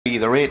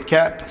The red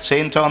cap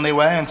sent on their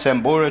way, and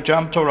SAMBORA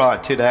jumped all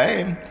right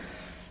today,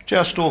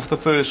 just off the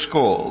first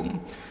score.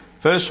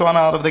 First one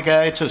out of the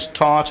gate is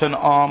Tartan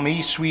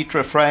Army. Sweet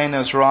Refrain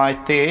is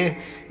right there.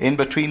 In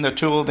between the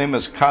two of them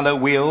is Colour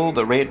Wheel.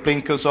 The red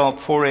blinkers are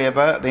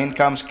Forever. Then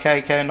comes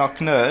KK Knock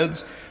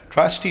Nerds.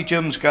 Trusty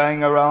Jim's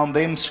going around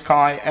them.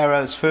 Sky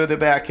Arrows further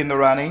back in the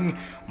running.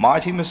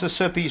 Mighty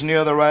Mississippi's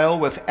near the rail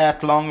with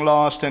At Long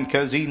Last and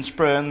Kazine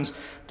Springs.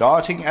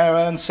 Darting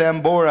Arrow and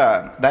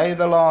SAMBORA. They're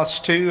the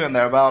last two, and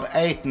they're about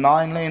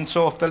 8-9 lengths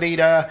off the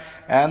leader.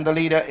 And the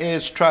leader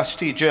is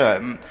Trusty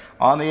Jim.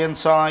 On the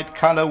inside,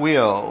 Colour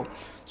Wheel.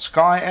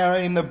 Sky Arrow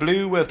in the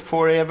blue with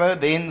Forever.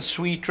 Then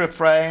Sweet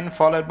Refrain,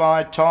 followed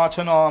by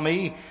Tartan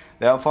Army.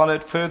 They're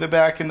followed further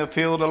back in the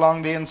field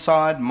along the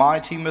inside.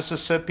 Mighty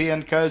Mississippi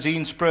and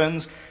Kazine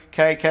Springs.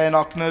 KK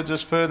Knock Nerds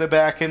is further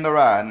back in the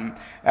run.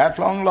 At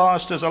Long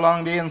Last is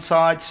along the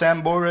inside.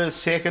 SAMBORA is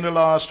second to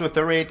last with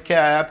the red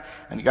cap.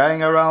 And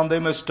going around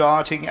them is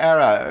Darting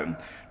Arrow.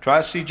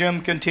 Trusty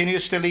Jim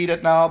continues to lead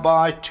it now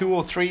by 2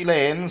 or 3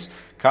 lengths.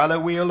 Colour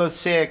Wheel is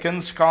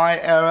second. Sky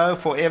Arrow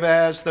Forever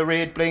has the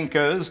red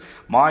blinkers.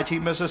 Mighty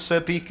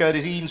Mississippi,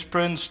 Kazine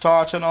Springs,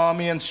 Tartan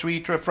Army and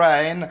Sweet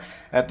Refrain.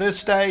 At this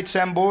stage,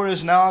 SAMBORA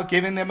is now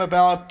giving them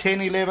about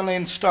 10-11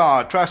 lengths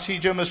start. Trusty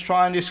Jim is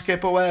trying to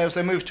skip away as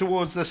they move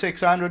towards the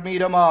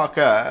 600-metre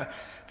marker.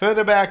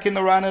 Further back in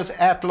the run is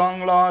At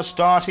Long Last,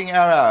 Darting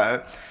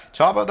Arrow.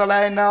 Top of the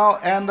lane now,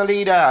 and the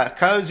leader,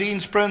 Kazine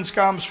Springs,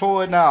 comes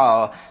forward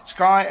now.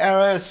 Sky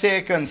Arrow is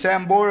second.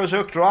 SAMBORA's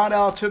hooked right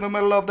out to the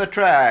middle of the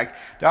track.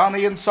 Down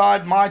the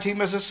inside, Mighty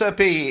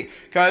Mississippi.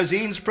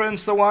 Kazine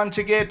Springs the one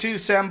to get to.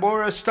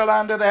 SAMBORA still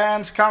under the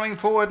hands, coming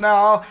forward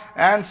now.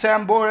 And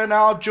SAMBORA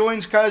now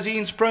joins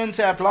Kazine Springs.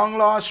 At Long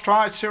Last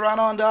tries to run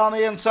on down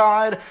the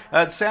inside.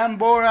 At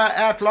SAMBORA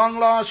At Long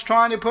Last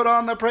trying to put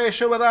on the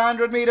pressure with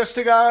 100 metres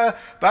to go.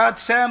 But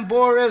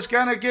SAMBORA is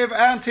going to give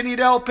Anthony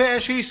Del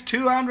Pesh his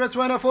 200th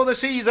winner for the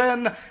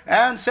season.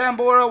 And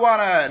SAMBORA won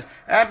it.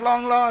 At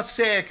Long Last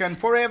second.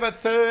 Forever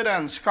third,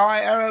 and Sky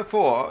Arrow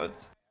fourth.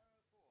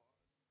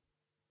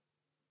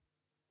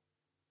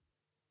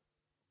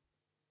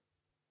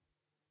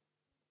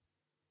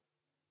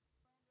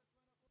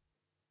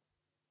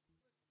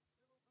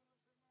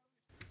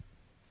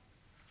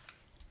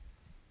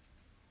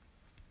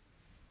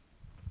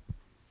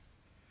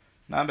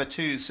 Number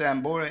 2,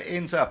 SAMBORA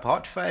ends up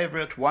hot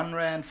favourite,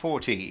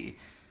 R1.40.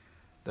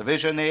 The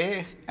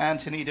Visionaire,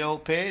 Anthony Del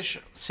Pesh.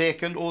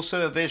 Second,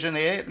 also a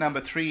Visionaire.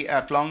 Number 3,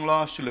 At Long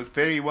Last, who looked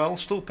very well.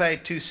 Still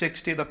paid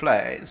 $2.60 the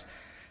plays.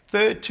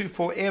 Third to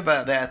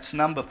Forever, that's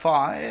number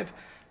 5.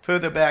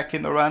 Further back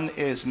in the run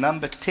is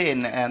number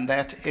 10, and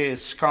that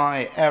is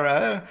Sky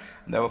Arrow.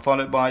 They were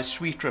followed by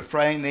Sweet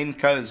Refrain, then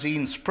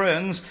Kazine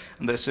Springs.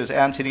 And this is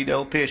Anthony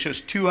Del Pesh's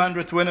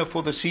 200th winner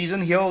for the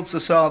season. He holds the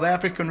South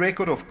African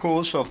record, of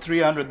course, of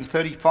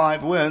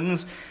 335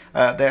 wins.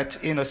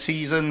 That in a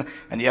season.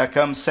 And here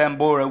comes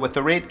SAMBORA with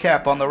the red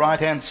cap on the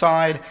right-hand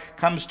side.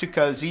 Comes to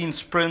Kazine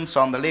Springs.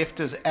 On the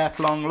left is At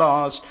Long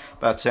Last.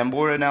 But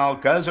SAMBORA now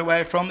goes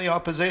away from the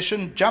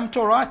opposition. Jumped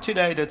all right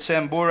today, did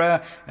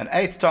SAMBORA. An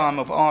 8th time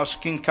of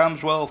asking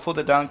comes well for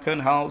the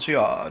Duncan Howells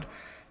yard.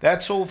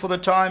 That's all for the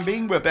time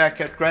being. We're back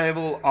at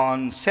Greyville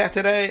on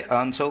Saturday.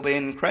 Until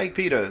then, Craig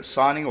Peters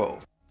signing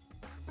off.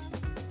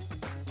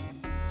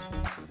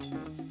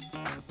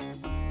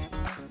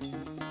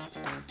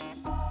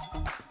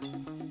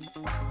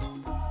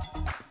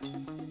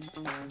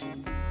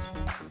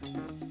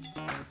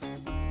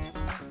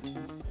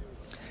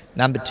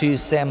 Number 2,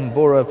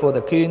 SAMBORA for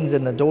the Coons,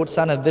 and the Dort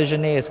Son of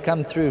Visionaire has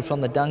come through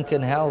from the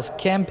Duncan Howells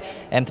camp.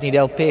 Anthony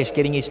Del Pesh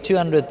getting his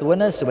 200th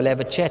winner, so we'll have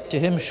a chat to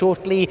him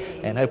shortly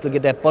and hopefully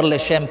get that bottle of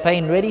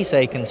champagne ready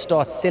so he can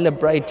start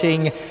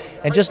celebrating.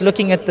 And just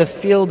looking at the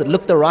field, it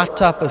looked the right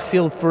type of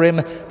field for him,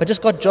 but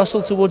just got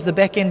jostled towards the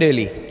back end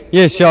early.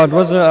 Yes, yeah, it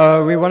was.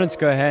 We wanted to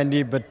go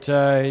handy, but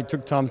he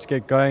took time to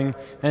get going.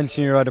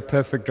 Anthony rode a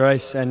perfect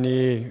race and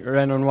he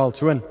ran on well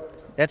to win.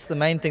 That's the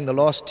main thing, the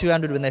last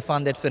 200 when they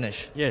found that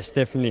finish. Yes,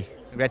 definitely.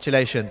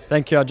 Congratulations.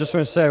 Thank you. I just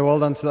want to say well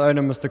done to the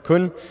owner, Mr.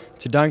 Kun,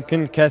 to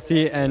Duncan,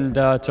 Kathy, and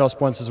to our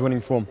sponsors winning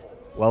form.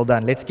 Well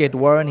done. Let's get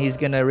Warren. He's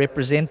going to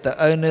represent the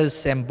owners,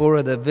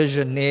 SAMBORA, the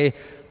Visionaire.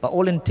 By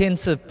all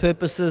intensive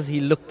purposes, he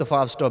looked the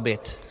 5-star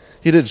bet.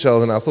 He did,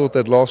 Sheldon. I thought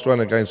that last run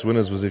against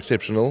Winners was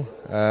exceptional.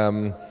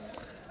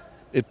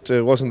 It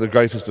wasn't the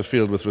greatest of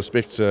field with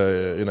respect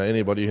to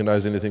anybody who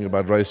knows anything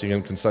about racing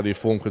and can study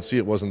form could see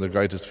it wasn't the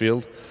greatest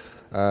field.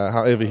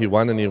 However, he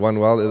won, and he won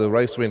well. The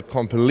race went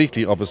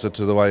completely opposite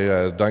to the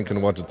way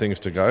Duncan wanted things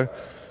to go.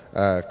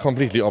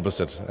 Completely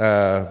opposite.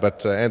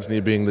 But Anthony,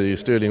 being the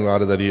sterling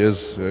rider that he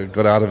is,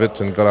 got out of it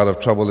and got out of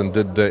trouble and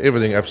did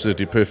everything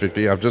absolutely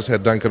perfectly. I've just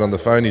had Duncan on the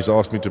phone. He's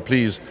asked me to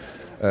please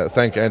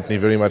thank Anthony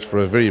very much for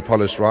a very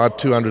polished ride.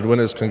 200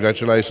 winners,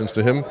 congratulations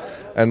to him.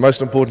 And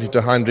most importantly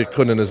to Heinrich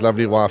Kuhn and his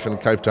lovely wife in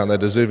Cape Town. They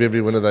deserve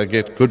every winner they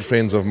get. Good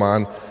friends of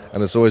mine,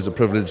 and it's always a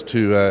privilege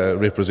to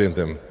represent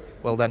them.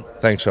 Well done.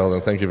 Thanks, Sheldon.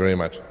 Thank you very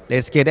much.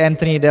 Let's get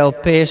Anthony Del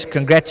Pesh.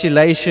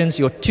 Congratulations,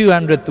 your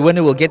 200th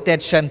winner. We'll get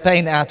that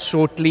champagne out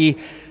shortly.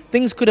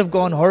 things could have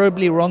gone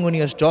horribly wrong when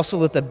he was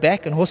jostled at the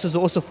back and horses are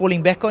also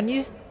falling back on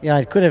you? Yeah,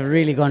 it could have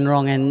really gone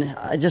wrong, and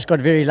I just got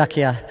very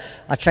lucky.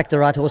 I tracked the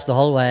right horse the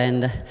whole way,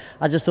 and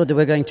I just thought they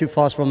were going too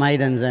fast for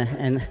maidens,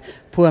 and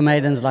poor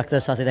maidens like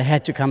this, I thought they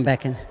had to come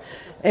back, and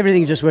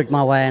everything just worked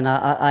my way, and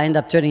I ended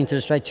up turning into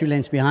the straight 2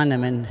 lengths behind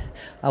them, and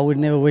I would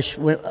never wish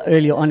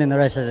earlier on in the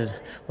race I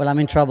said, well, I'm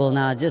in trouble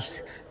now. It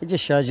just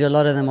shows you a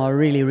lot of them are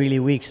really, really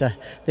weak, so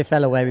they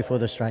fell away before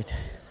the straight.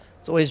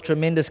 It's always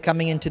tremendous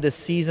coming into the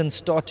season,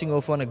 starting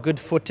off on a good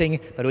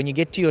footing, but when you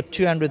get to your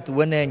 200th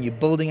winner and you're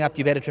building up,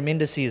 you've had a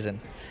tremendous season.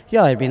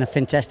 Yeah, it's been a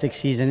fantastic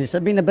season. It's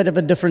been a bit of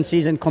a different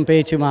season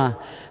compared to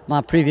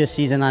my previous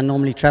season. I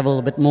normally travel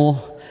a bit more,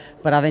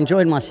 but I've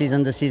enjoyed my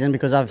season this season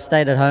because I've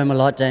stayed at home a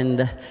lot,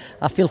 and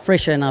I feel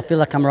fresher and I feel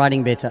like I'm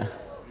riding better.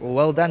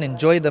 Well done.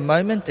 Enjoy the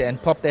moment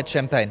and pop that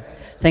champagne.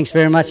 Thanks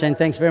very much, and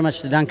thanks very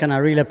much to Duncan. I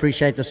really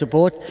appreciate the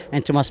support,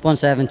 and to my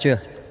sponsor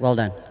Aventure. Well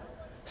done.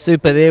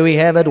 Super, there we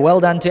have it. Well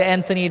done to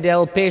Anthony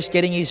Del Pesce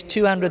getting his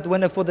 200th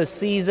winner for the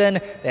season.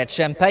 That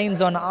champagne's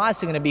on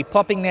ice. We're going to be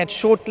popping that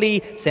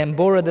shortly.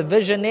 SAMBORA the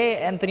Visionaire,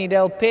 Anthony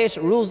Del Pesce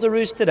rules the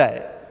roost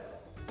today.